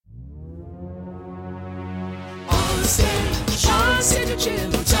stage, on stage with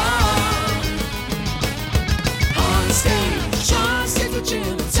Jim and Tom. On stage, on stage with Jim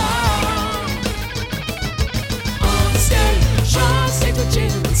and Tom. On stage, on stage with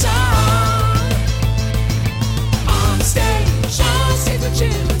Jim and Tom. On stage, on stage with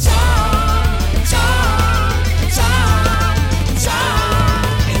Jim and Tom. Tom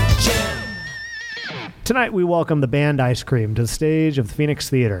and Jim. Tonight we welcome the band Ice Cream to the stage of the Phoenix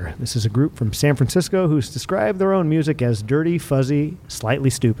Theater. This is a group from San Francisco who's described their own music as dirty, fuzzy, slightly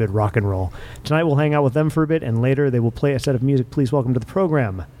stupid rock and roll. Tonight we'll hang out with them for a bit, and later they will play a set of music. Please welcome to the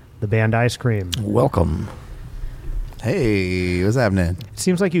program, the band Ice Cream. Welcome. Hey, what's happening? It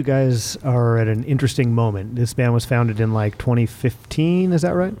seems like you guys are at an interesting moment. This band was founded in like 2015, is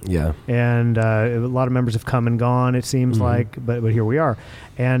that right? Yeah. And a lot of members have come and gone, it seems like, but here we are.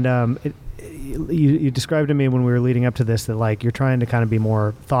 And you described to me when we were leading up to this that like you're trying to kind of be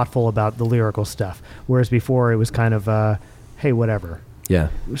more thoughtful about the lyrical stuff, whereas before it was kind of, hey, whatever. Yeah.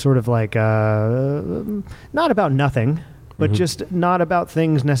 Sort of like not about nothing, but just not about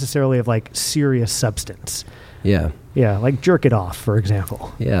things necessarily of like serious substance. Yeah. Yeah, like Jerk It Off, for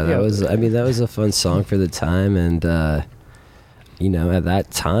example. Yeah, that was a fun song for the time, and at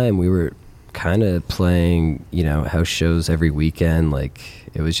that time we were kind of playing, house shows every weekend. Like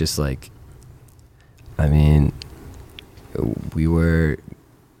it was just like, we were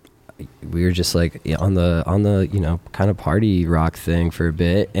just like on the kind of party rock thing for a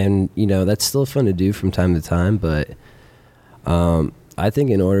bit, and that's still fun to do from time to time, but I think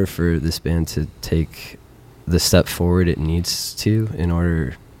in order for this band to take the step forward it needs to, in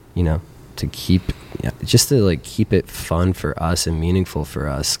order to keep it fun for us and meaningful for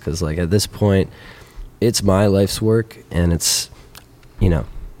us, because like at this point it's my life's work, and it's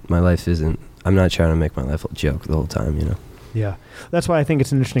my life isn't, I'm not trying to make my life a joke the whole time. Yeah, that's why I think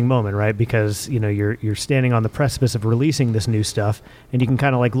it's an interesting moment, right? Because you're standing on the precipice of releasing this new stuff, and you can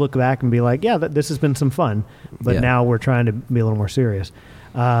kind of like look back and be like, yeah, this has been some fun, but now we're trying to be a little more serious.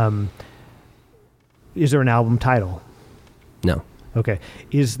 Is there an album title? No. Okay.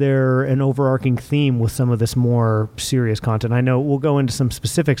 Is there an overarching theme with some of this more serious content? I know we'll go into some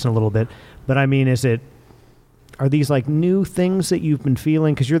specifics in a little bit, but I mean, are these like new things that you've been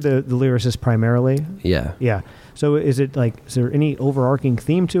feeling? Because you're the lyricist primarily. Yeah. Yeah. So is there any overarching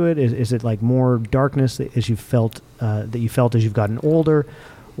theme to it? Is it like more darkness as you felt as you've gotten older?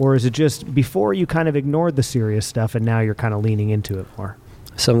 Or is it just before you kind of ignored the serious stuff and now you're kind of leaning into it more?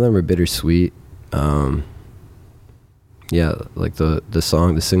 Some of them are bittersweet. Like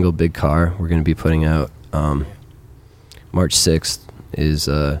the single Big Car we're going to be putting out March 6th is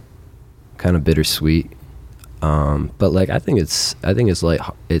kind of bittersweet, but like I think it's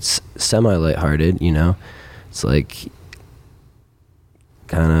semi lighthearted. It's like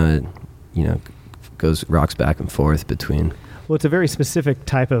kind of rocks back and forth between. Well, it's a very specific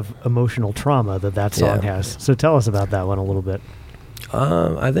type of emotional trauma that song has. So tell us about that one a little bit.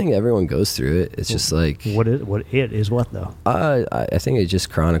 I think everyone goes through it. It's just like what is what though? I think it just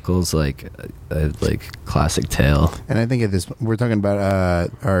chronicles like a classic tale. And I think we're talking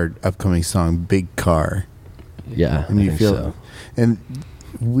about our upcoming song, Big Car. Yeah, and I you think feel, so. And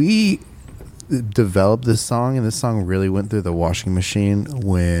we developed this song, and this song really went through the washing machine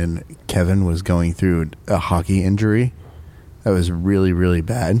when Kevin was going through a hockey injury that was really, really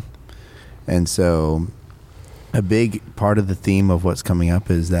bad, and so. A big part of the theme of what's coming up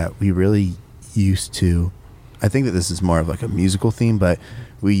is that we really used to, I think that this is more of like a musical theme, but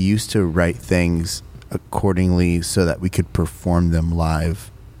we used to write things accordingly so that we could perform them live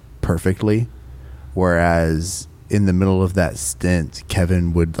perfectly. Whereas in the middle of that stint,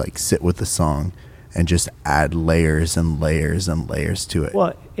 Kevin would like sit with the song and just add layers and layers and layers to it.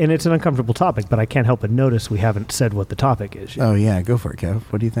 Well, and it's an uncomfortable topic, but I can't help but notice we haven't said what the topic is yet. Oh, yeah. Go for it, Kev.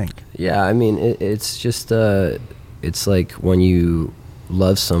 What do you think? Yeah, I mean, it's just, it's like when you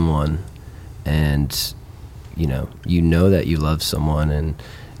love someone and, you know that you love someone and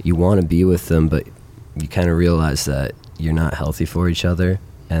you want to be with them, but you kind of realize that you're not healthy for each other,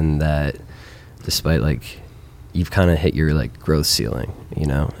 and that despite, like, you've kind of hit your, like, growth ceiling,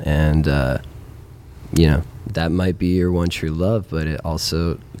 and, that might be your one true love, but it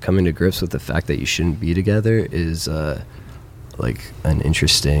also coming to grips with the fact that you shouldn't be together is like an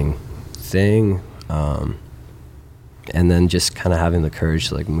interesting thing, and then just kind of having the courage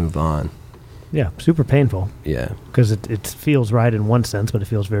to like move on. Yeah, super painful. Yeah, because it feels right in one sense, but it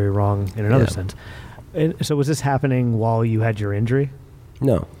feels very wrong in another sense. And so was this happening while you had your injury?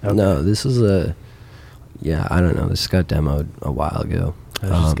 No, okay. No, this was I don't know, this got demoed a while ago. I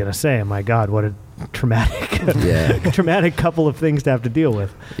was just gonna say, my God, what a traumatic, traumatic couple of things to have to deal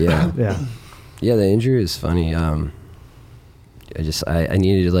with. Yeah, yeah. Yeah, the injury is funny. I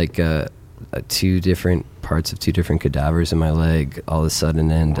needed like two different parts of two different cadavers in my leg all of a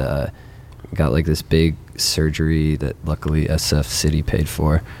sudden, and got like this big surgery that luckily SF City paid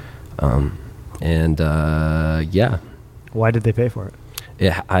for. Yeah. Why did they pay for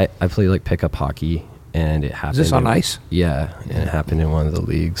it? I play like pickup hockey, and it happened. Is this on ice? Yeah, and it happened in one of the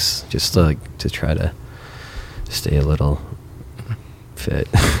leagues, just to try to stay a little fit.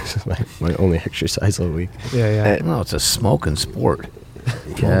 my only exercise all week. Yeah. No, it's a smoking sport.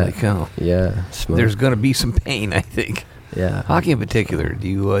 Yeah. Holy cow. Yeah, smoke. There's going to be some pain, I think. Yeah. Hockey in particular,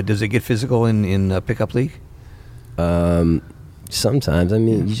 does it get physical in pickup league? Sometimes. I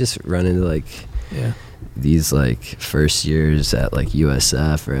mean, you just run into like these like first years at like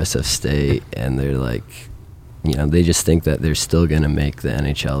USF or SF State, and they're like, they just think that they're still gonna make the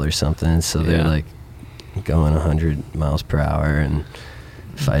NHL or something, so they're like going 100 miles per hour and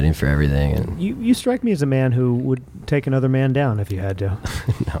fighting for everything. And You strike me as a man who would take another man down if you had to.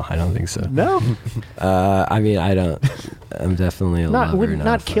 no, I don't think so. No? I mean, I don't. I'm definitely a lover, Would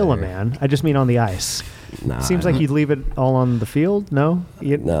not kill a fighter. man. I just mean on the ice. Nah, Seems like you'd leave it all on the field. No?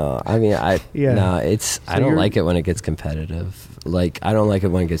 No, I mean, Yeah. no, it's, So I don't you're- like it when it gets competitive. Like, I don't like it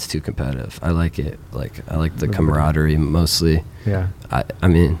when it gets too competitive. I like it, like, I like the camaraderie mostly. Yeah. I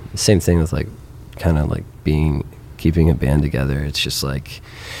mean, same thing with like, kind of like keeping a band together. It's just like,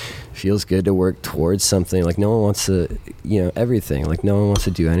 feels good to work towards something. Like, no one wants to, everything. Like, no one wants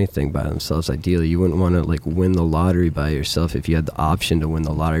to do anything by themselves. Ideally, you wouldn't want to like win the lottery by yourself if you had the option to win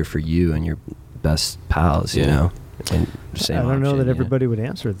the lottery for you and your best pals, you know? And same I don't know option, that yeah. everybody would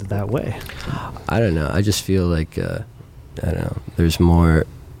answer it that way. I don't know. I just feel like, I don't know. There's more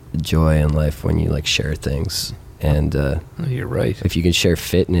joy in life when you like share things. And You're right. if you can share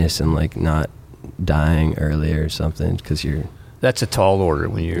fitness and like not dying early or something because you're, That's a tall order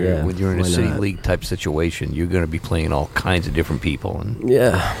when you're Yeah, in a why city not? league type situation. You're going to be playing all kinds of different people, and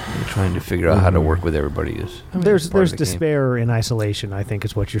yeah. you're trying to figure out how to work with everybody. There's part of the game. despair in isolation, I think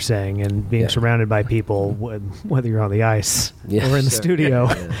is what you're saying, and being Yeah. surrounded by people, whether you're on the ice Yeah, or in the sure. studio.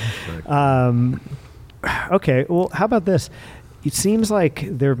 Yeah, Okay, well, how about this? It seems like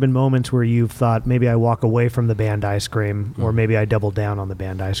there have been moments where you've thought, maybe I walk away from the band Ice Cream, or maybe I double down on the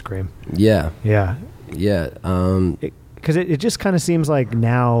band Ice Cream. yeah. Yeah. Because it just kind of seems like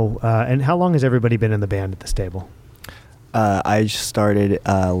now, and how long has everybody been in the band at this table? I started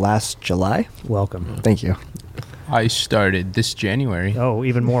last July. Welcome. Thank you. I started this January. Oh,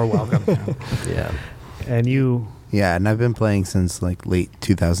 even more welcome. Yeah. And you, Yeah, and I've been playing since like late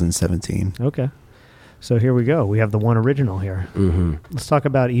 2017. okay. So here we go. We have the one original here. Mm-hmm. Let's talk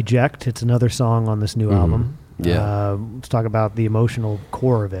about Eject. It's another song on this new album. Yeah. Let's talk about the emotional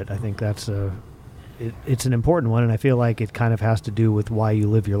core of it. I think that's it's an important one, and I feel like it kind of has to do with why you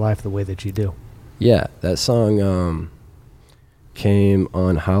live your life the way that you do. Yeah, that song came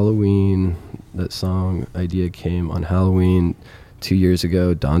on Halloween. That song idea came on Halloween 2 years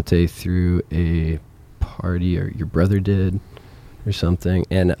ago. Dante threw a party, or your brother did, or something.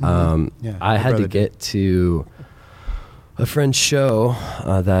 And Yeah, I my had to brother get to a friend's show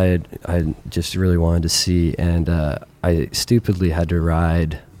that I just really wanted to see, and I stupidly had to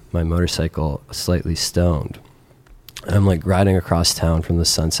ride my motorcycle slightly stoned. I'm like riding across town from the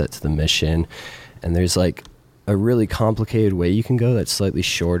Sunset to the Mission, and there's like a really complicated way you can go that's slightly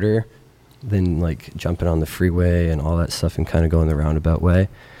shorter than like jumping on the freeway and all that stuff and kind of going the roundabout way.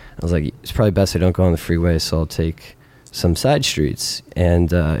 I was like, it's probably best I don't go on the freeway, so I'll take some side streets.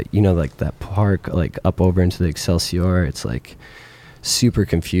 And like that park, like up over into the Excelsior, it's like super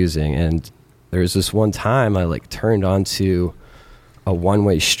confusing. And there was this one time I like turned onto a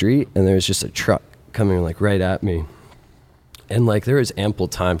one-way street, and there was just a truck coming like right at me, and like there was ample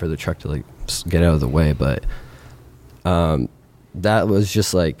time for the truck to like get out of the way, but that was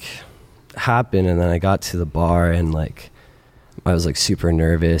just like happened. And then I got to the bar, and like I was like super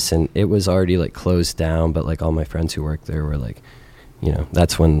nervous, and it was already like closed down, but like all my friends who worked there were like,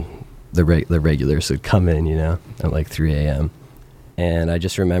 that's when the regulars would come in, at like 3 a.m. And I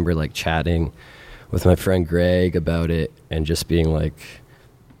just remember like chatting with my friend Greg about it, and just being like,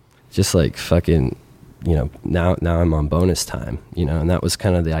 just like fucking, now I'm on bonus time, and that was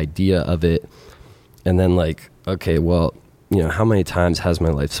kind of the idea of it. And then like, okay, well, how many times has my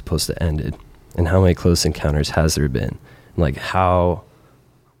life supposed to ended, and how many close encounters has there been? And like how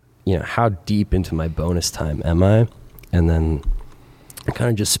deep into my bonus time am I? And then it kind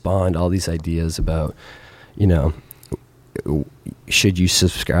of just spawned all these ideas about, should you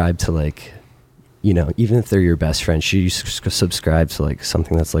subscribe to like, even if they're your best friend, should you subscribe to like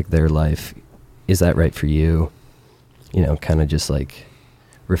something that's like their life? Is that right for you? Kind of just like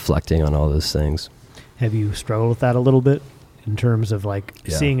reflecting on all those things. Have you struggled with that a little bit in terms of like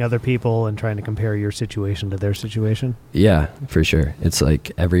Yeah. seeing other people and trying to compare your situation to their situation? Yeah, for sure. It's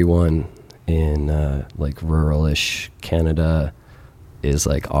like everyone in like ruralish Canada is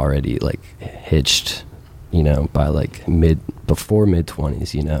like already like hitched, you know, by like before mid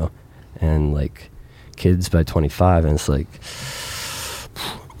 20s, you know, and like kids by 25, and it's like,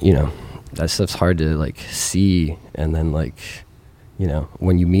 you know, that stuff's hard to like see. And then like, you know,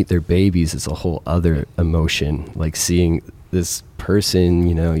 when you meet their babies, it's a whole other emotion, like seeing this person,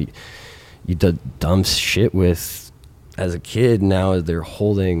 you know, you did dumb shit with as a kid, now they're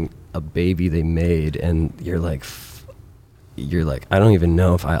holding a baby they made, and you're like I don't even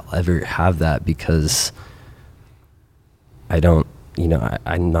know if I'll ever have that, because I don't, you know,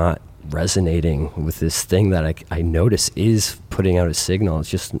 I'm not resonating with this thing that I notice is putting out a signal. It's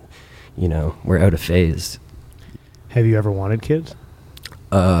just, you know, we're out of phase. Have you ever wanted kids?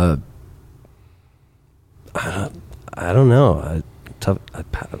 I don't know. I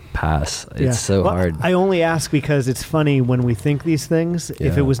pass. It's so Well, hard. I only ask because it's funny when we think these things, if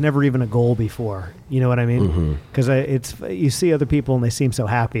Yeah. it was never even a goal before. You know what I mean? Because it's you see other people and they seem so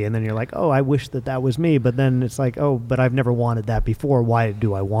happy, and then you're like, oh, I wish that was me. But then it's like, oh, but I've never wanted that before. Why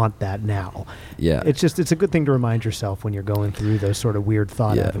do I want that now? Yeah. It's a good thing to remind yourself when you're going through those sort of weird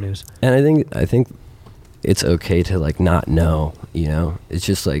thought avenues. And I think it's okay to like not know, you know. It's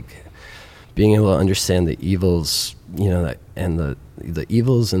just like being able to understand the evils, you know, that, and the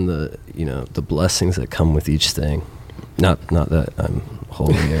evils and the, you know, the blessings that come with each thing. Not that I'm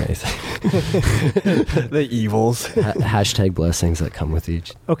holy or anything. The evils. Hashtag blessings that come with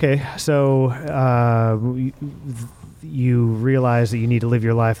each. Okay, so you realize that you need to live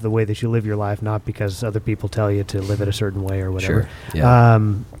your life the way that you live your life, not because other people tell you to live it a certain way or whatever. Sure. Yeah.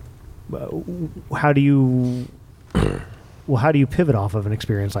 How do you pivot off of an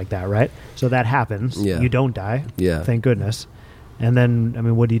experience like that, right? So that happens. Yeah. You don't die. Yeah. Thank goodness. And then, I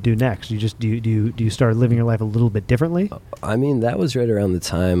mean, what do you do next? You just do you start living your life a little bit differently? I mean, that was right around the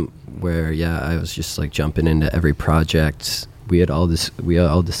time where, yeah, I was just like jumping into every project. We all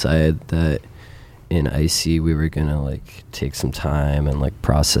decided that in Icy we were gonna like take some time and like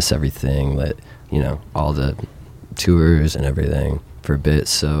process everything, that, you know, all the tours and everything for a bit.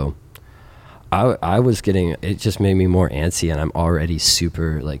 So I was getting, it just made me more antsy, and I'm already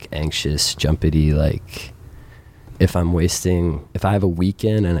super like anxious, jumpity, like if I have a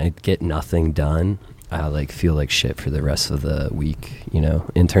weekend and I get nothing done, I like feel like shit for the rest of the week, you know,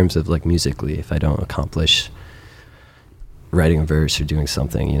 in terms of like musically, if I don't accomplish writing a verse or doing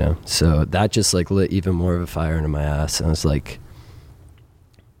something, you know. So that just like lit even more of a fire into my ass, and I was like,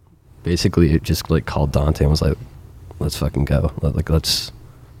 basically it just like called Dante and was like, let's fucking go. Like, let's,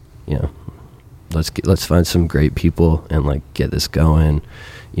 you know, let's find some great people and like get this going,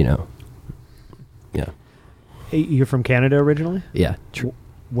 you know. Yeah. Hey, you're from Canada originally? Yeah.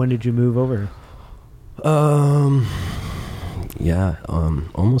 When did you move over?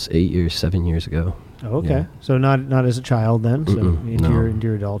 Almost 7 years ago. Oh, okay. Yeah. So not as a child then, so into no.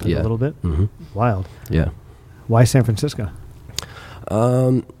 your adulthood a little bit. Mm-hmm. Wild. Yeah. Why San Francisco?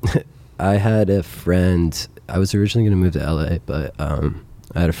 I had a friend. I was originally going to move to LA, but I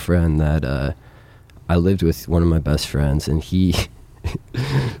had a friend that I lived with, one of my best friends, and he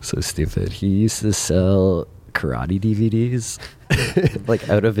so stupid. He used to sell karate DVDs like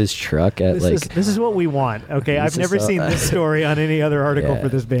out of his truck at This is what we want. Okay, I've never seen this story on any other article for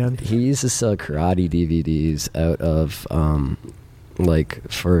this band. He used to sell karate DVDs out of like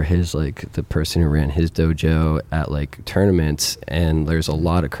for his like the person who ran his dojo at like tournaments, and there's a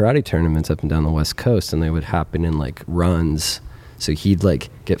lot of karate tournaments up and down the West Coast, and they would happen in like runs. So he'd like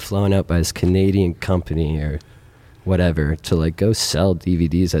get flown out by his Canadian company or whatever to like go sell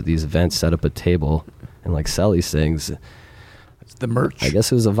DVDs at these events, set up a table and like sell these things. It's the merch. I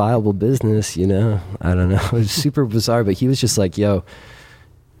guess it was a viable business, you know. I don't know. It was super bizarre, but he was just like, yo,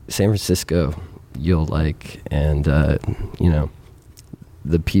 San Francisco, you'll like, and you know,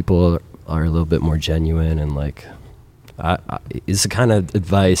 the people are a little bit more genuine, and like it's the kind of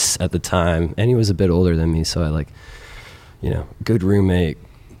advice at the time. And he was a bit older than me, so I like, you know, good roommate,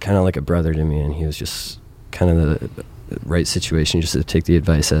 kind of like a brother to me, and he was just kind of the right situation just to take the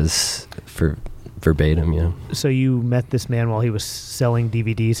advice as for verbatim, you know. So you met this man while he was selling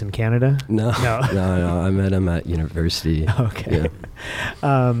DVDs in Canada? No. I met him at university. Okay.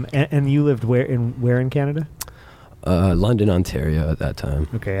 Yeah. And you lived where in Canada? London, Ontario at that time.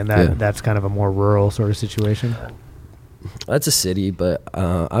 Okay, and that's kind of a more rural sort of situation? That's a city, but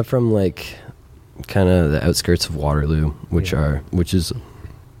I'm from like kind of the outskirts of Waterloo, which is,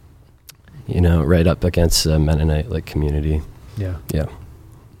 you know, right up against a Mennonite like community. Yeah. Yeah.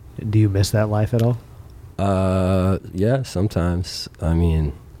 Do you miss that life at all? Yeah, sometimes. I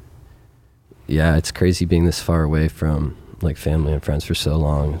mean, yeah, it's crazy being this far away from like family and friends for so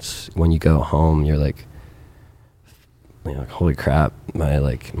long. It's when you go home, you're like, you know, holy crap, my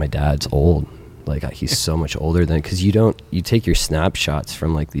dad's old. Like he's so much older than, because you take your snapshots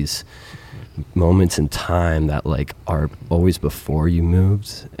from like these moments in time that like are always before you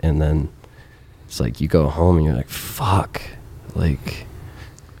moved, and then it's like you go home and you're like, fuck, like,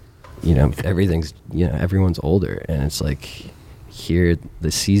 you know, everything's, you know, everyone's older, and it's like here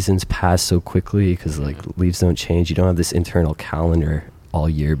the seasons pass so quickly because like leaves don't change. You don't have this internal calendar all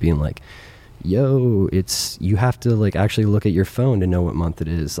year being like, yo, it's, you have to like actually look at your phone to know what month it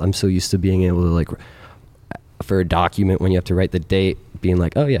is. I'm so used to being able to like, for a document when you have to write the date, being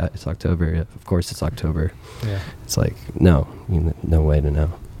like, oh yeah, it's October. Yeah, of course it's October. Yeah. It's like, no, no way to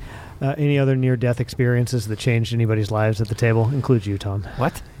know. Any other near-death experiences that changed anybody's lives at the table? Includes you, Tom.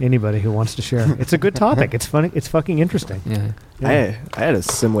 What? Anybody who wants to share. It's a good topic. It's funny. It's fucking interesting. Yeah. I had a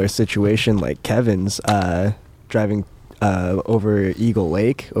similar situation like Kevin's, driving over Eagle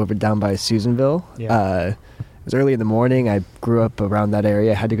Lake, over down by Susanville. Yeah. It was early in the morning. I grew up around that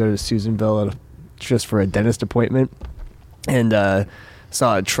area. I had to go to Susanville just for a dentist appointment, and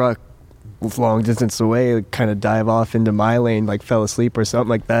saw a truck long distance away kind of dive off into my lane, like fell asleep or something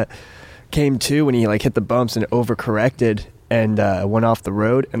like that. Came to when he like hit the bumps and overcorrected and went off the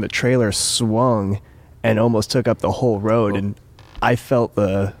road, and the trailer swung and almost took up the whole road. And I felt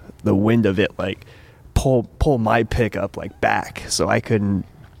the wind of it like pull my pickup like back, so I couldn't,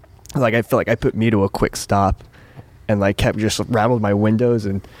 like, I felt like I put me to a quick stop, and like kept just rattled my windows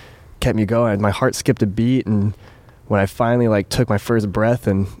and kept me going. My heart skipped a beat, and when I finally like took my first breath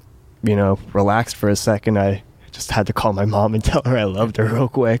and, you know, relaxed for a second, I just had to call my mom and tell her I loved her real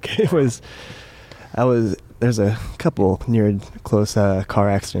quick. There's a couple near close car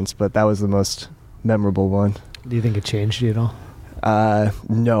accidents, but that was the most memorable one. Do you think it changed you at all?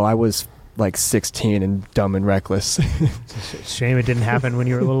 No, I was like 16 and dumb and reckless. It's a shame it didn't happen when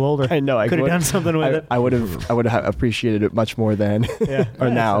you were a little older. I know. I could have done something with it. I would have appreciated it much more then. Yeah, or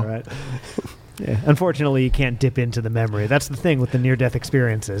that's now. all right. Yeah. Unfortunately, you can't dip into the memory. That's the thing with the near-death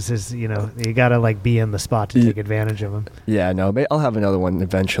experiences is, you know, you got to like be in the spot to take advantage of them. Yeah, no, I'll have another one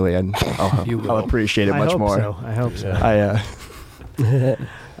eventually, and I'll appreciate it much more. I hope so.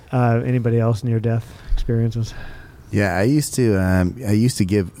 Anybody else near-death experiences? Yeah, I used to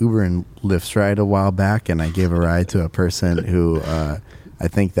give Uber and Lyft's ride a while back, and I gave a ride to a person who I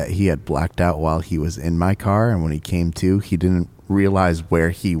think that he had blacked out while he was in my car, and when he came to, he didn't realize where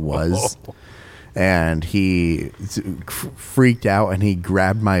he was. And he freaked out, and he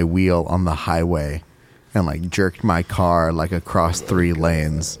grabbed my wheel on the highway and like jerked my car like across 3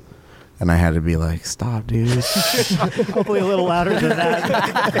 lanes. And I had to be like, stop, dude. Hopefully a little louder than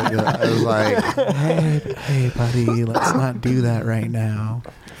that. I was like, hey, buddy, let's not do that right now.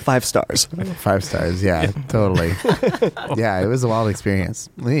 5 stars. 5 stars, yeah, totally. Yeah, it was a wild experience.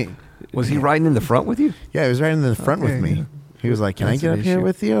 Was he riding in the front with you? Yeah, he was right in the front with me. He was like, can I get up here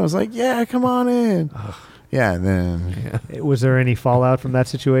with you? I was like, yeah, come on in. Yeah, and then... Was there any fallout from that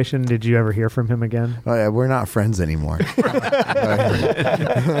situation? Did you ever hear from him again? Oh, yeah, we're not friends anymore.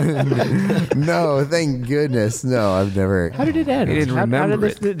 No, thank goodness. No, I've never... How did it end? He didn't remember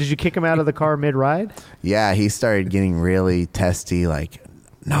it. Did you kick him out of the car mid-ride? Yeah, he started getting really testy, like,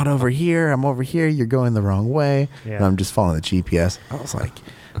 not over here, I'm over here, you're going the wrong way. Yeah. And I'm just following the GPS. I was like,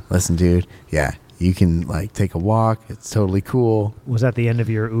 listen, dude, yeah, you can like take a walk. It's totally cool. Was that the end of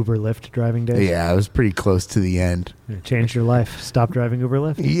your Uber Lyft driving days? Yeah, I was pretty close to the end. It changed your life. Stop driving Uber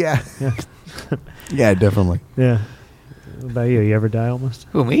Lyft? Yeah. Yeah. Yeah, definitely. Yeah. What about you? You ever die almost?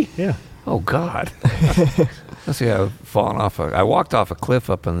 Who, me? Yeah. Oh, God. Let's see, I've fallen off. I walked off a cliff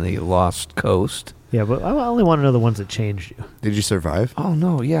up on the Lost Coast. Yeah, but I only want to know the ones that changed you. Did you survive? Oh,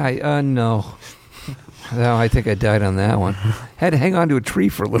 no. Yeah, no. No, I think I died on that one. Had to hang on to a tree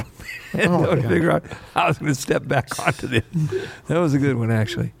for a little bit to figure out how I was going to step back onto this. That was a good one,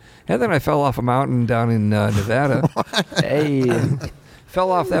 actually. And then I fell off a mountain down in Nevada. Hey.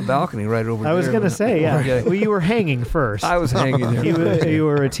 Fell off that balcony right over there. I was going to say, yeah. Well, you were hanging first. I was hanging there. You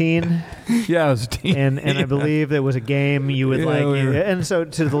were a teen, Yeah, I was a teen. and I believe there was a game you would and so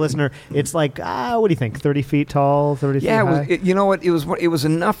to the listener, it's like, what do you think, 30 feet tall, 30 feet high? You know what? It was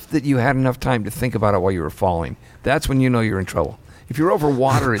enough that you had enough time to think about it while you were falling. That's when you know you're in trouble. If you're over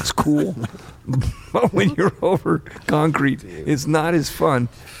water, it's cool. But when you're over concrete, it's not as fun.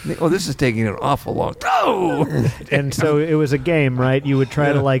 Oh, this is taking an awful long time. Oh! And so it was a game, right? You would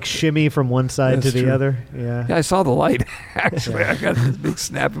try to like shimmy from one side to the other. Yeah. Yeah, I saw the light. Actually, I got this big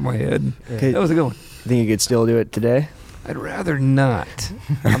snap in my head. Okay. That was a good one. Think you could still do it today? I'd rather not.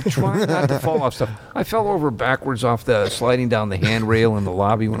 I'm trying not to fall off stuff. I fell over backwards off the sliding down the handrail in the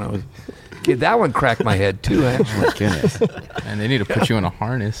lobby when I was a kid. That one cracked my head too, actually. Goodness. And they need to put you in a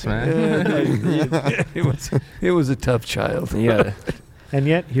harness, man. It was a tough child. Yeah, And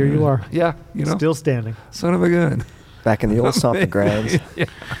yet, here you are, Yeah, still standing. son of a gun. back in the old stomping grounds. Yeah.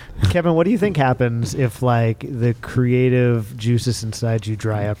 Kevin, what do you think happens if, like, the creative juices inside you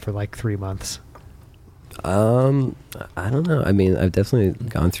dry up for, like, 3 months? I don't know. I mean, I've definitely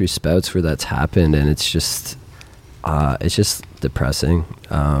gone through spouts where that's happened, and it's just depressing.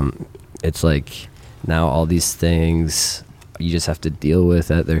 It's like now all these things you just have to deal with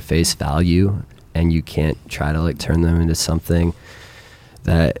at their face value, and you can't try to like turn them into something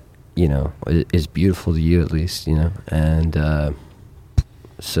that is beautiful to you, at least, and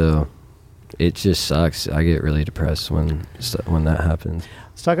so it just sucks. I get really depressed when that happens.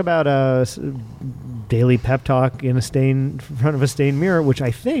 Let's talk about daily pep talk in front of a stained mirror, which I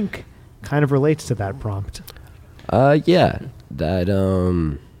think kind of relates to that prompt. Yeah,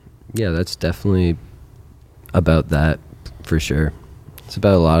 that's definitely about that for sure. It's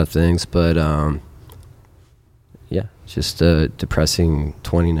about a lot of things, but yeah, just a depressing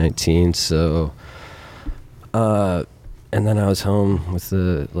 2019. So, and then I was home with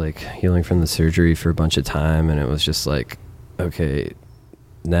the healing from the surgery for a bunch of time, and it was just like, okay,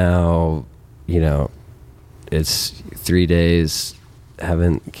 now it's 3 days,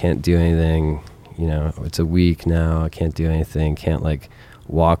 can't do anything. It's a week now, I can't do anything, can't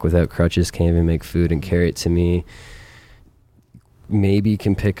walk without crutches, can't even make food and carry it to me. Maybe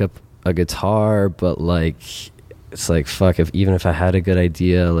can pick up a guitar, but it's like, fuck, even if I had a good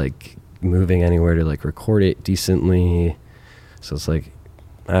idea, moving anywhere to record it decently. So it's like,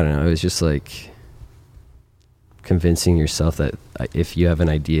 I don't know, it was just convincing yourself that if you have an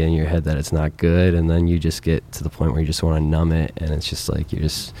idea in your head that it's not good, and then you just get to the point where you just want to numb it, and it's just you're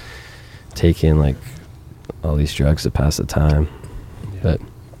just taking all these drugs to pass the time. But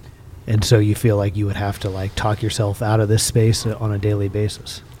And so you feel like you would have to talk yourself out of this space on a daily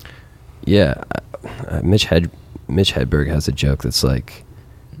basis. yeah, Mitch Hedberg has a joke that's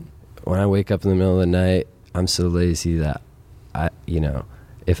when I wake up in the middle of the night, I'm so lazy that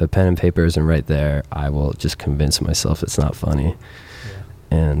if a pen and paper isn't right there, I will just convince myself it's not funny.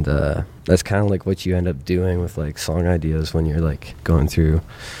 Yeah. And that's kind of what you end up doing with song ideas when you're going through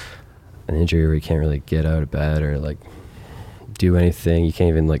an injury where you can't really get out of bed or do anything. You can't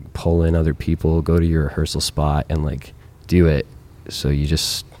even pull in other people, go to your rehearsal spot and do it. So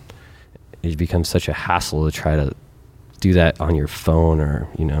it becomes such a hassle to try to do that on your phone or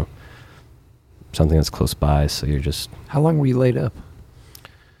something that's close by. So you're just... How long were you laid up?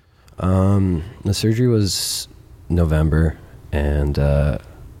 The surgery was November, and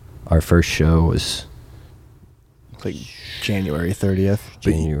our first show was January 30th.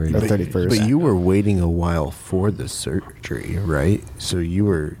 January Or 31st. But you were waiting a while for the surgery, right? So you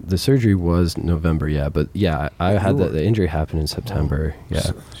were... The surgery was November, yeah, but yeah, I had the injury happened in September,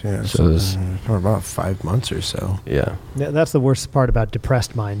 yeah. So it was, for about 5 months or so. yeah. Yeah, that's the worst part about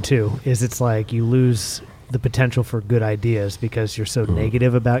depressed mind too, is it's you lose the potential for good ideas because you're so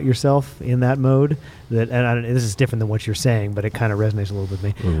negative about yourself in that mode that, and this is different than what you're saying, but it kind of resonates a little with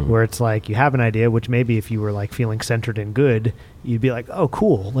me, where it's you have an idea, which maybe if you were feeling centered and good, you'd be oh,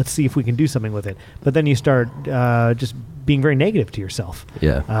 cool, let's see if we can do something with it. But then you start just being very negative to yourself.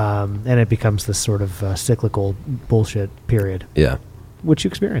 Yeah. And it becomes this sort of cyclical bullshit period, Yeah. which you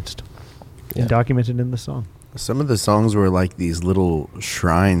experienced Yeah. and documented in the song. Some of the songs were these little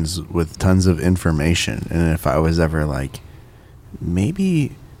shrines with tons of information. And if I was ever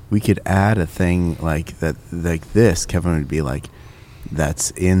maybe we could add a thing that, this, Kevin would be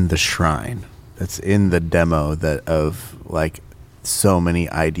that's in the shrine. That's in the demo of so many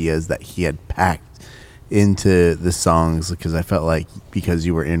ideas that he had packed into the songs. Because I felt because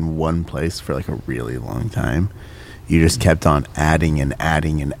you were in one place for a really long time, you just kept on adding and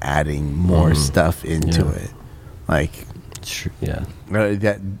adding and adding more stuff into it. Yeah.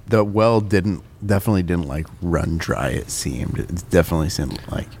 That the well definitely didn't run dry. It seemed. It definitely seemed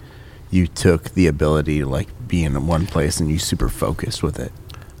like you took the ability to be in one place and you super focused with it.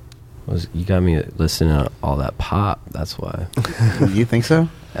 You got me listening to all that pop, that's why. You think so?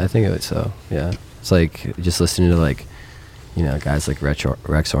 I think it was so, yeah. It's just listening to guys like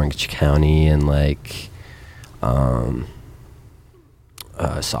Rex Orange County and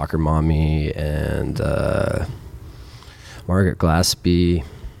Soccer Mommy and Margaret Glaspie.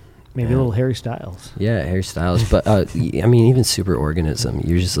 Maybe a little Harry Styles. Yeah, Harry Styles. But I mean, even Superorganism.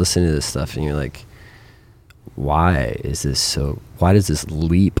 You're just listening to this stuff and you're why does this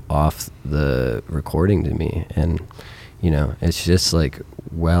leap off the recording to me? And it's just like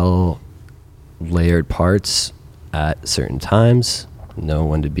well layered parts at certain times. Know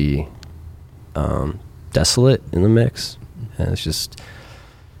when to be desolate in the mix, and it's just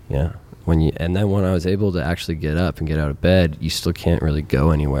and then when I was able to actually get up and get out of bed, you still can't really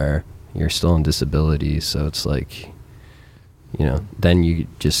go anywhere. You're still on disability, so it's like, then you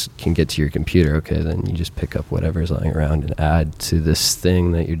just can get to your computer. Okay, then you just pick up whatever's lying around and add to this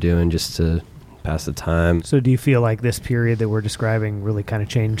thing that you're doing just to pass the time. So do you feel like this period that we're describing really kind of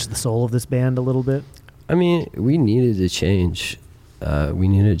changed the soul of this band a little bit? I mean, we needed to change. We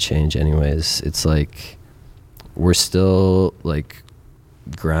needed to change anyways. It's like we're still like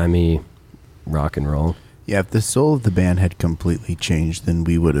grimy rock and roll. Yeah, if the soul of the band had completely changed, then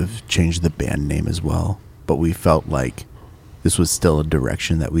we would have changed the band name as well. But we felt like this was still a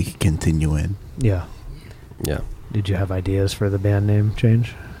direction that we could continue in. Yeah. Yeah. Did you have ideas for the band name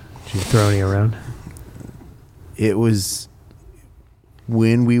change? Did you throw any around? It was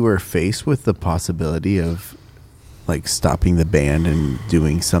when we were faced with the possibility of like stopping the band and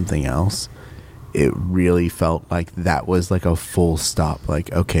doing something else. It really felt like that was like a full stop.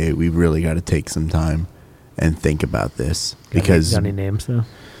 Like, okay, we really got to take some time and think about this. Because got any names though?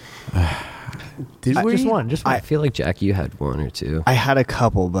 Did we? Just one. I feel like, Jack, you had one or two. I had a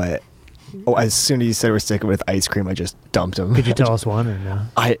couple, but as soon as you said we're sticking with ice cream, I just dumped them. Could you tell us one or no?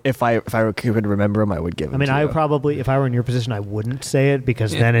 If I could remember them, I would give them. I mean, to I you. probably, if I were in your position, I wouldn't say it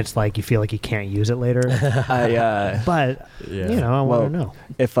because then it's like you feel like you can't use it later. But I want to know.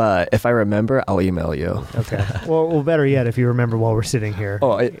 If I remember, I'll email you. Okay. Well, better yet, if you remember while we're sitting here.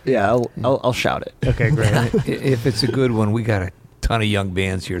 I'll shout it. Okay, great. If it's a good one, we got a ton of young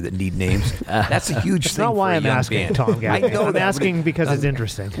bands here that need names. That's a huge It's thing not for why a I'm young asking, band. Tom I Gaffney. know I'm that, asking because it's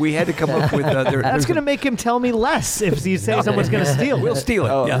interesting. We had to come up with. That's going to make him tell me less if you say someone's going to steal it. We'll steal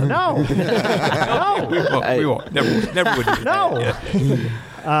it. Yeah. No. No. We won't. Never would do that. No.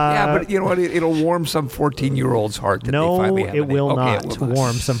 Yeah, but you know what? It'll warm some 14-year-old's heart. That they finally No, have it a name. will Okay, not it will not.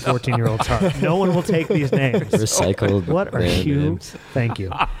 warm some 14-year-old's heart. No one will take these names. Recycled. What are band you? names. Thank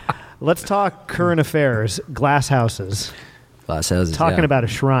you. Let's talk current affairs. Glass houses. Glass houses. Talking about a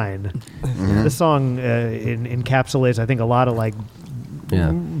shrine. This song encapsulates, I think, a lot of like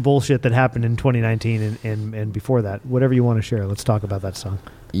bullshit that happened in 2019 and before that. Whatever you want to share, let's talk about that song.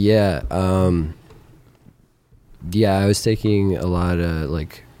 Yeah. I was taking a lot of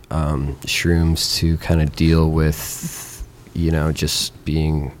like shrooms to kind of deal with, just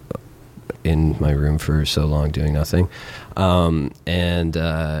being in my room for so long doing nothing. And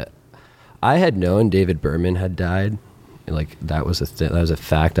I had known David Berman had died. Like that was that was a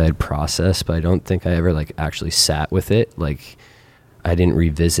fact I had processed, but I don't think I ever like actually sat with it. Like I didn't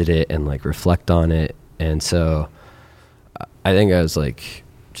revisit it and like reflect on it. And so I think I was like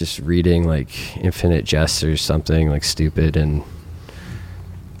just reading like Infinite Jest or something like stupid, and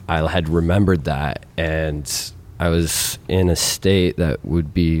I had remembered that, and I was in a state that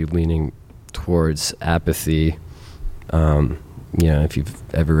would be leaning towards apathy. If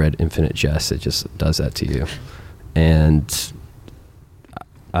you've ever read Infinite Jest, it just does that to you. And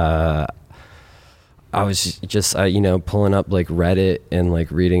I was just pulling up like Reddit and like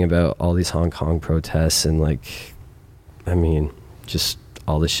reading about all these Hong Kong protests and like, I mean, just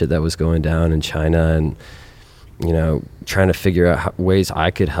all the shit that was going down in China, and trying to figure out ways I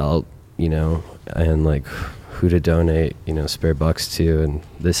could help, and like who to donate spare bucks to and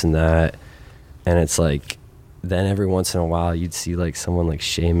this and that. And it's like then every once in a while you'd see like someone like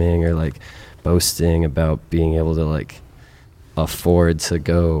shaming or like boasting about being able to like afford to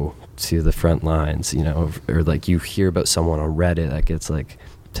go to the front lines, or like you hear about someone on Reddit that gets like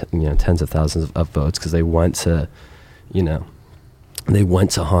tens of thousands of upvotes because they went to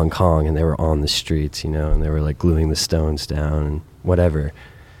Hong Kong and they were on the streets, and they were like gluing the stones down and whatever.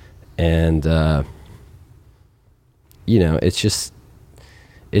 And it's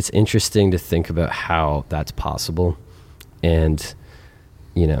interesting to think about how that's possible. And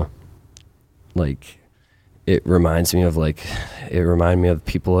like it reminded me of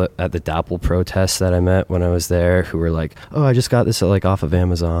people at the Dapple protests that I met when I was there who were like, oh, I just got this like off of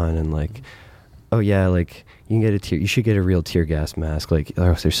Amazon, and like, oh yeah, like you should get a real tear gas mask, like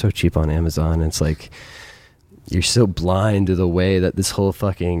they're so cheap on Amazon. And it's like you're so blind to the way that this whole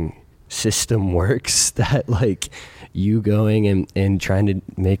fucking system works that like you going and trying to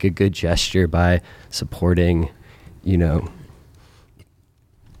make a good gesture by supporting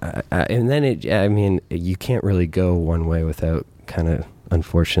and then you can't really go one way without kind of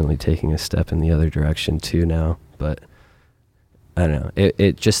unfortunately taking a step in the other direction too now. But I don't know,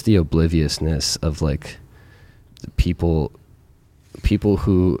 it just the obliviousness of like the people people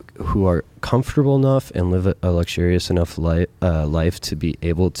who are comfortable enough and live a luxurious enough life to be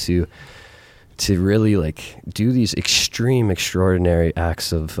able to really like do these extraordinary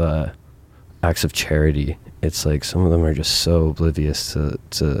acts of charity. It's like some of them are just so oblivious to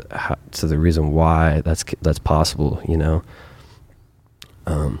the reason why that's possible, you know.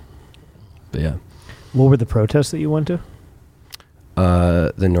 But yeah. What were the protests that you went to?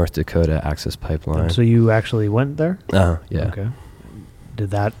 The North Dakota Access Pipeline. So you actually went there? Yeah. Okay.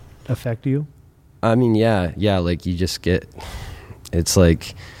 Did that affect you? I mean, yeah. Like you just get, it's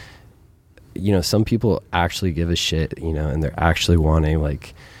like, you know, some people actually give a shit, you know, and they're actually wanting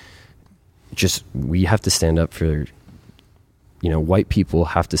like, we have to stand up for, you know, white people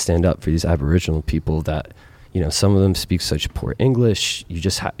have to stand up for these Aboriginal people that, you know, some of them speak such poor English.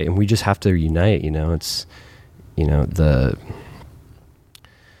 And we just have to unite, you know. It's, you know, the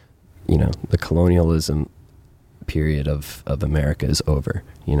colonialism period of America is over,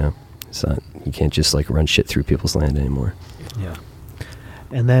 you know. It's not, you can't just like run shit through people's land anymore. Yeah.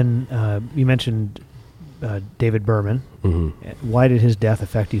 And then you mentioned David Berman. Mm-hmm. Why did his death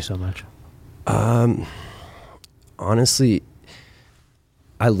affect you so much? Honestly,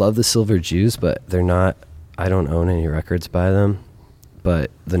 I love the Silver Jews, but they're not, I don't own any records by them,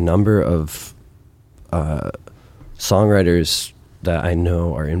 but the number of songwriters that I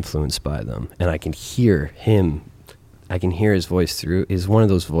know are influenced by them, and I can hear his voice through, is one of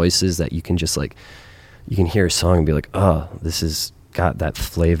those voices that you can just like, you can hear a song and be like, oh, this has got that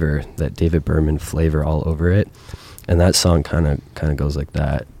flavor, that David Berman flavor all over it. And that song kind of goes like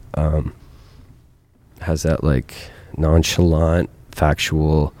that. Has that like nonchalant,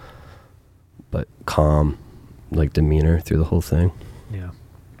 factual, but calm, like demeanor through the whole thing. Yeah.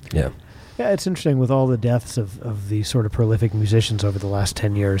 Yeah, it's interesting with all the deaths of these sort of prolific musicians over the last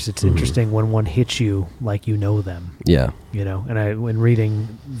 10 years. It's interesting when one hits you like you know them. Yeah. You know, and when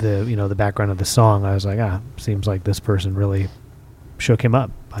reading the background of the song, I was like, seems like this person really shook him up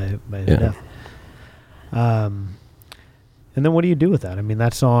by his death. And then what do you do with that? I mean,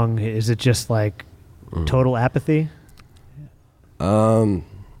 that song, is it just like total apathy?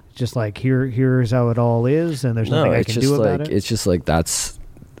 Just like here's how it all is, and there's nothing I can do about it. It's just like that's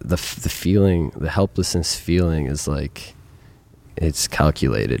the feeling, the helplessness feeling is like it's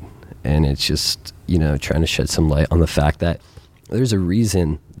calculated, and it's just, you know, trying to shed some light on the fact that there's a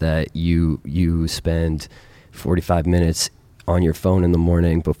reason that you spend 45 minutes on your phone in the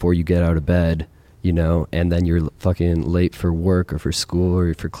morning before you get out of bed, you know, and then you're fucking late for work or for school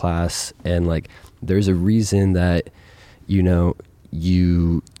or for class, and like there's a reason that, you know,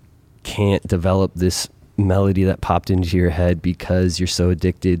 you can't develop this melody that popped into your head because you're so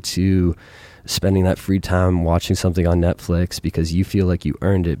addicted to spending that free time watching something on Netflix because you feel like you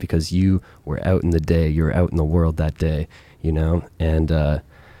earned it because you were out in the day, you were out in the world that day, you know. And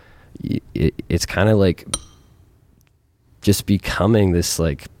it's kind of like just becoming this,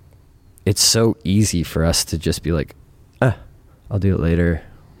 like, it's so easy for us to just be like, I'll do it later,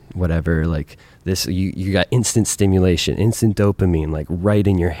 whatever. Like this, you got instant stimulation, instant dopamine, like right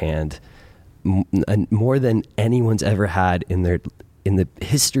in your hand, more than anyone's ever had in the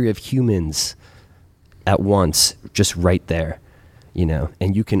history of humans at once, just right there, you know.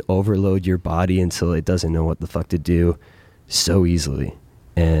 And you can overload your body until it doesn't know what the fuck to do so easily.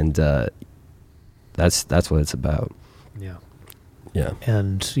 And that's what it's about. Yeah.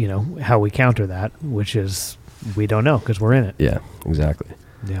 And, you know, how we counter that, which is we don't know because we're in it. Yeah, exactly.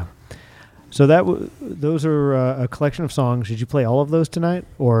 Yeah. So those are a collection of songs. Did you play all of those tonight,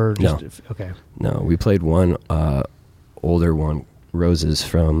 or just, no? Okay. No, we played one older one, Roses,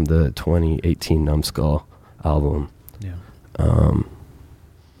 from the 2018 Numbskull album. Yeah.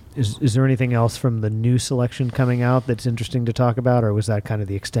 Is there anything else from the new selection coming out that's interesting to talk about, or was that kind of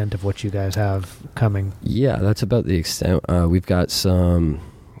the extent of what you guys have coming? Yeah, that's about the extent. We've got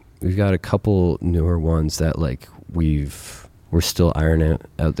a couple newer ones that like we're still ironing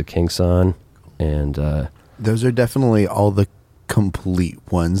out the kinks on, and those are definitely all the complete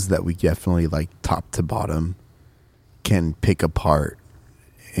ones that we definitely, like, top to bottom can pick apart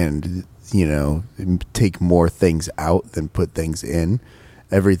and, you know, take more things out than put things in.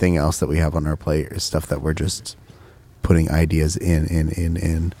 Everything else that we have on our plate is stuff that we're just putting ideas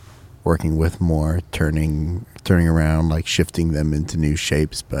in, working with more, turning around, like shifting them into new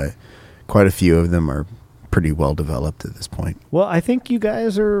shapes. But quite a few of them are pretty well developed at this point. Well, I think you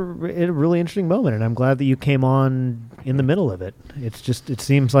guys are at a really interesting moment, and I'm glad that you came on in the middle of it. It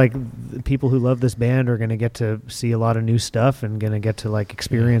seems like the people who love this band are going to get to see a lot of new stuff and going to get to like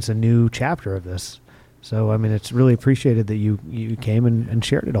experience a new chapter of this. So, I mean, it's really appreciated that you came and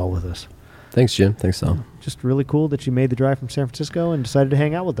shared it all with us. Thanks, Jim. Thanks, Tom. Just really cool that you made the drive from San Francisco and decided to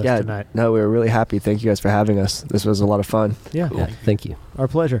hang out with us Yeah, tonight. no, we were really happy. Thank you guys for having us. This was a lot of fun. Yeah. Yeah, thank you. Our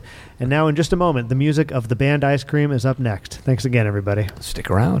pleasure. And now in just a moment, the music of the band Ice Cream is up next. Thanks again, everybody. Stick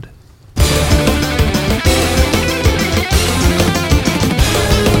around.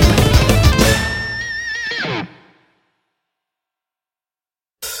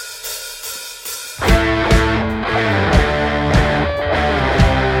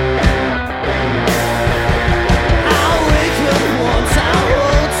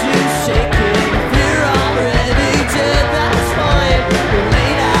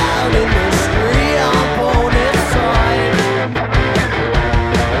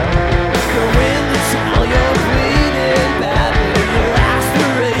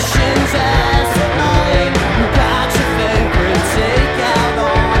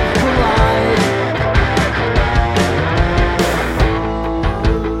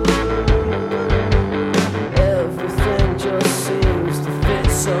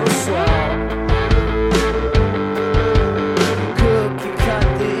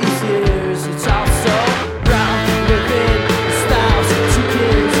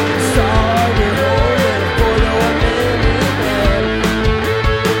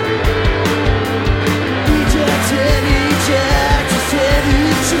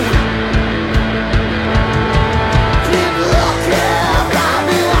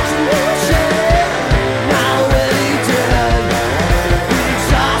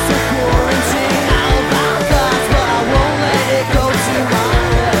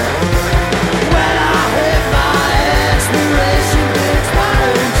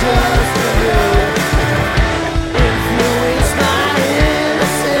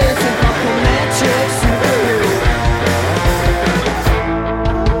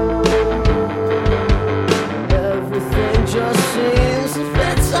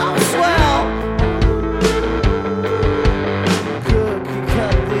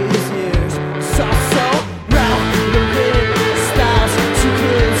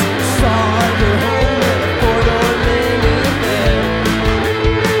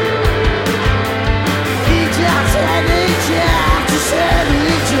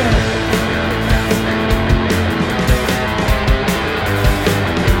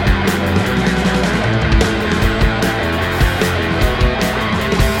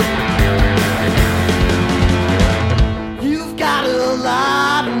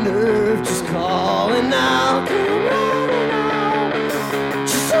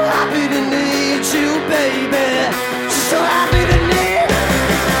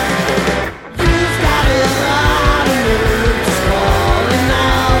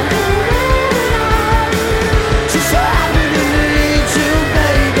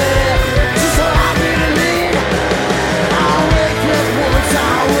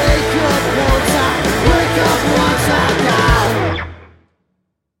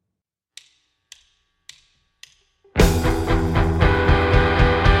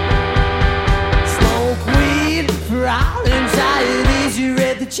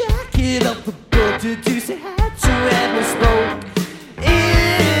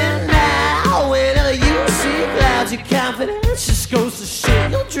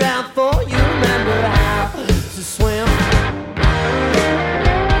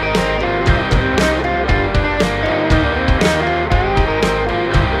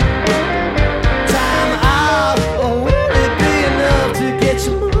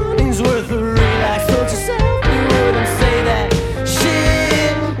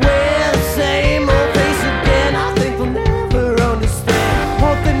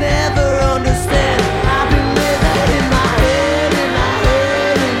 Never understand. I've been living in my head, in my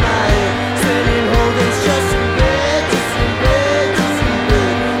head, in my head.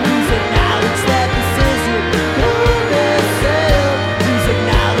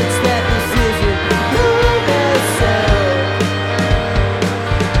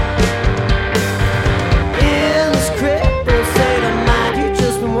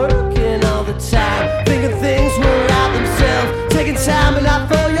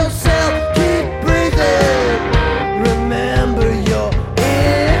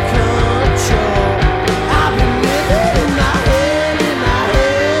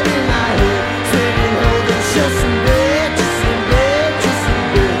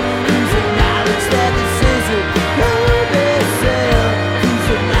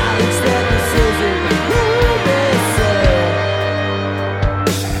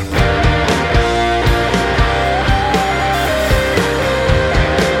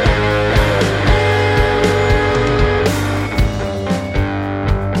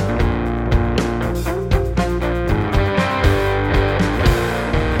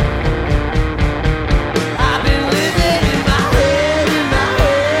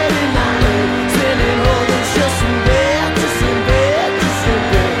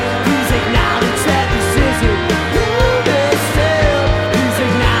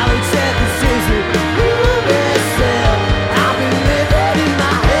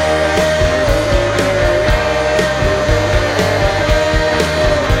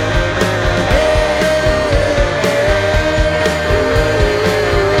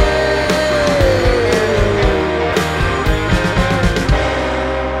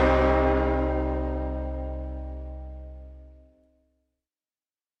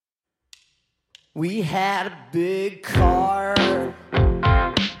 We had a big car.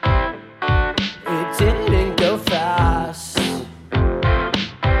 It didn't go fast. We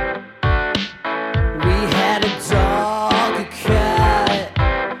had a dog, a cat,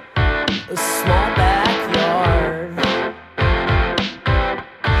 a small backyard.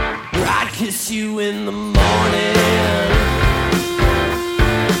 I'd kiss you in the morning.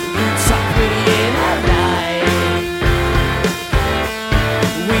 You tuck me in at night.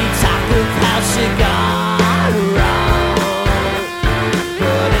 We talked of how she got wrong,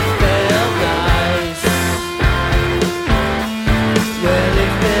 but it felt nice. Well,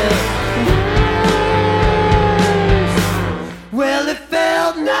 it felt nice. Well, it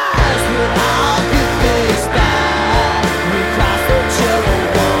felt nice when all could face back. We crossed each other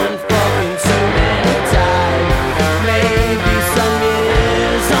one fucking too many times. Maybe some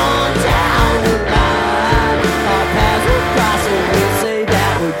years on down the line, our paths will cross and we'll say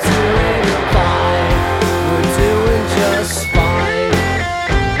that we're doing fine. We're doing just fine.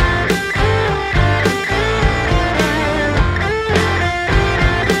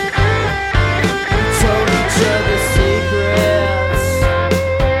 We told each other secrets,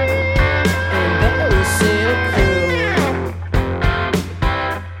 embarrassing a clue.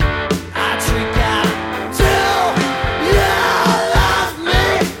 I trick out till you love me,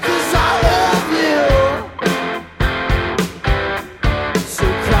 'cause I love you. So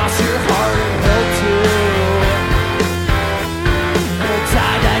cross your heart and hope to.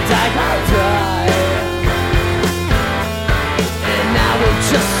 Die. And now we're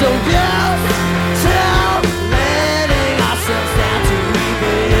just so used to letting ourselves down to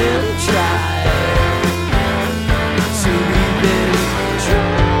even try. To even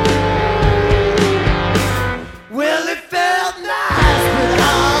try. Well, it felt nice, but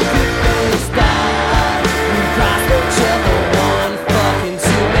all good things die. We crossed each other one fucking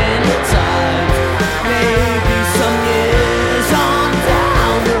too many times. Maybe some years on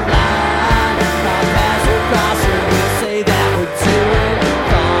down the line, our paths will cross and we'll say that we're doing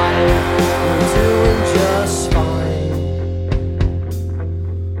fine. We're doing just fine.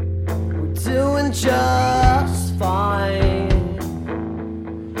 We're doing just fine.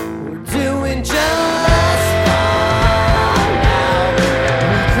 We're doing just fine now.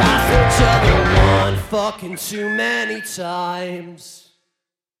 We crossed each other one fucking too many times.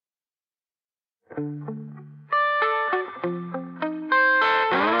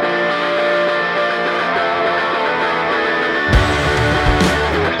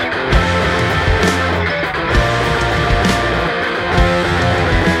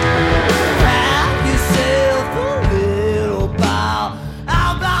 Have yourself a little bow.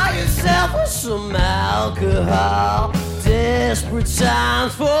 I'll buy yourself with some alcohol. Desperate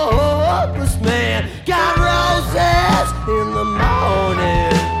times for a hopeless man. Got roses in the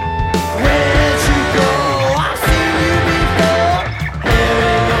morning. Where'd you go? I've seen you before. Hair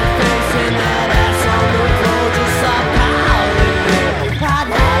in your face and that ass on the floor. Just stop calling me. I'd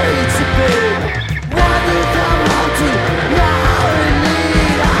hate to be what you come home to. You're in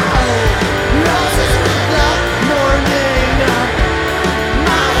need of roses in the morning.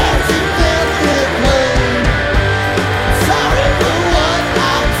 My hands are filthy clean. Sorry for what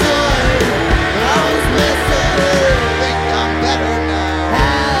I've done. I was missing it. Think I'm better now.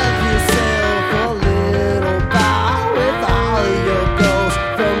 Have yourself a little bow with all your goals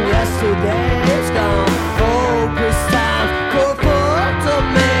from yesterday's gone. Hopeless times for fucked up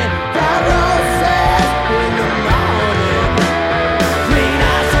man. Got roses in the morning. Clean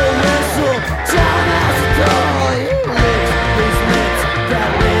as a whistle, down as a door. He licks his lips, that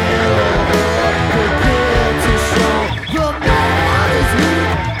little boy. The guilt is strong, the man is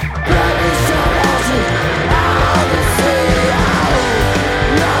weak. Baby, show roses out to sea.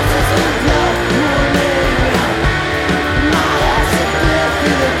 Roses in the morning. My ass is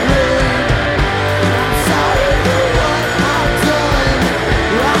filthy clean. I'm sorry for what I've done.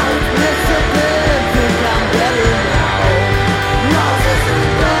 I was disciplined, think I'm better now. Roses in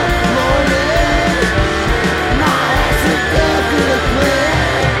the morning. My ass is filthy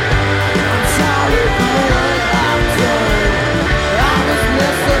clean. I'm sorry for what I've done. I was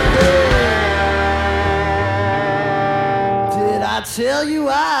disciplined. Did I tell you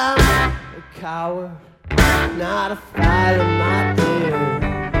I'm a coward? Not a fighter, my dear.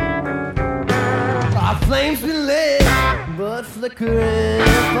 Our flames been lit, but flickering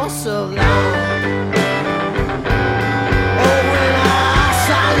for so long. Oh, when I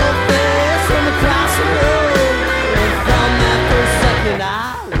saw your face from across the road, and from that first second I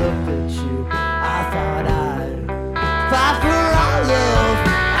looked at you, I thought I'd fight for our love.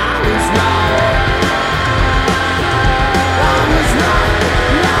 I was wrong. I was wrong.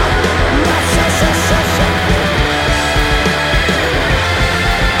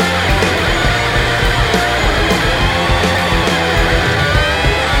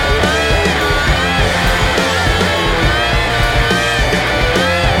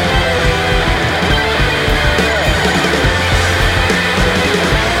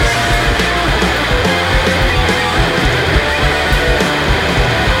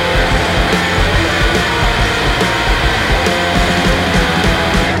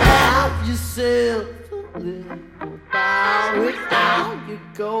 little while without your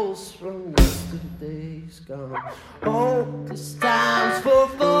ghost from yesterday's gone. Oh, this time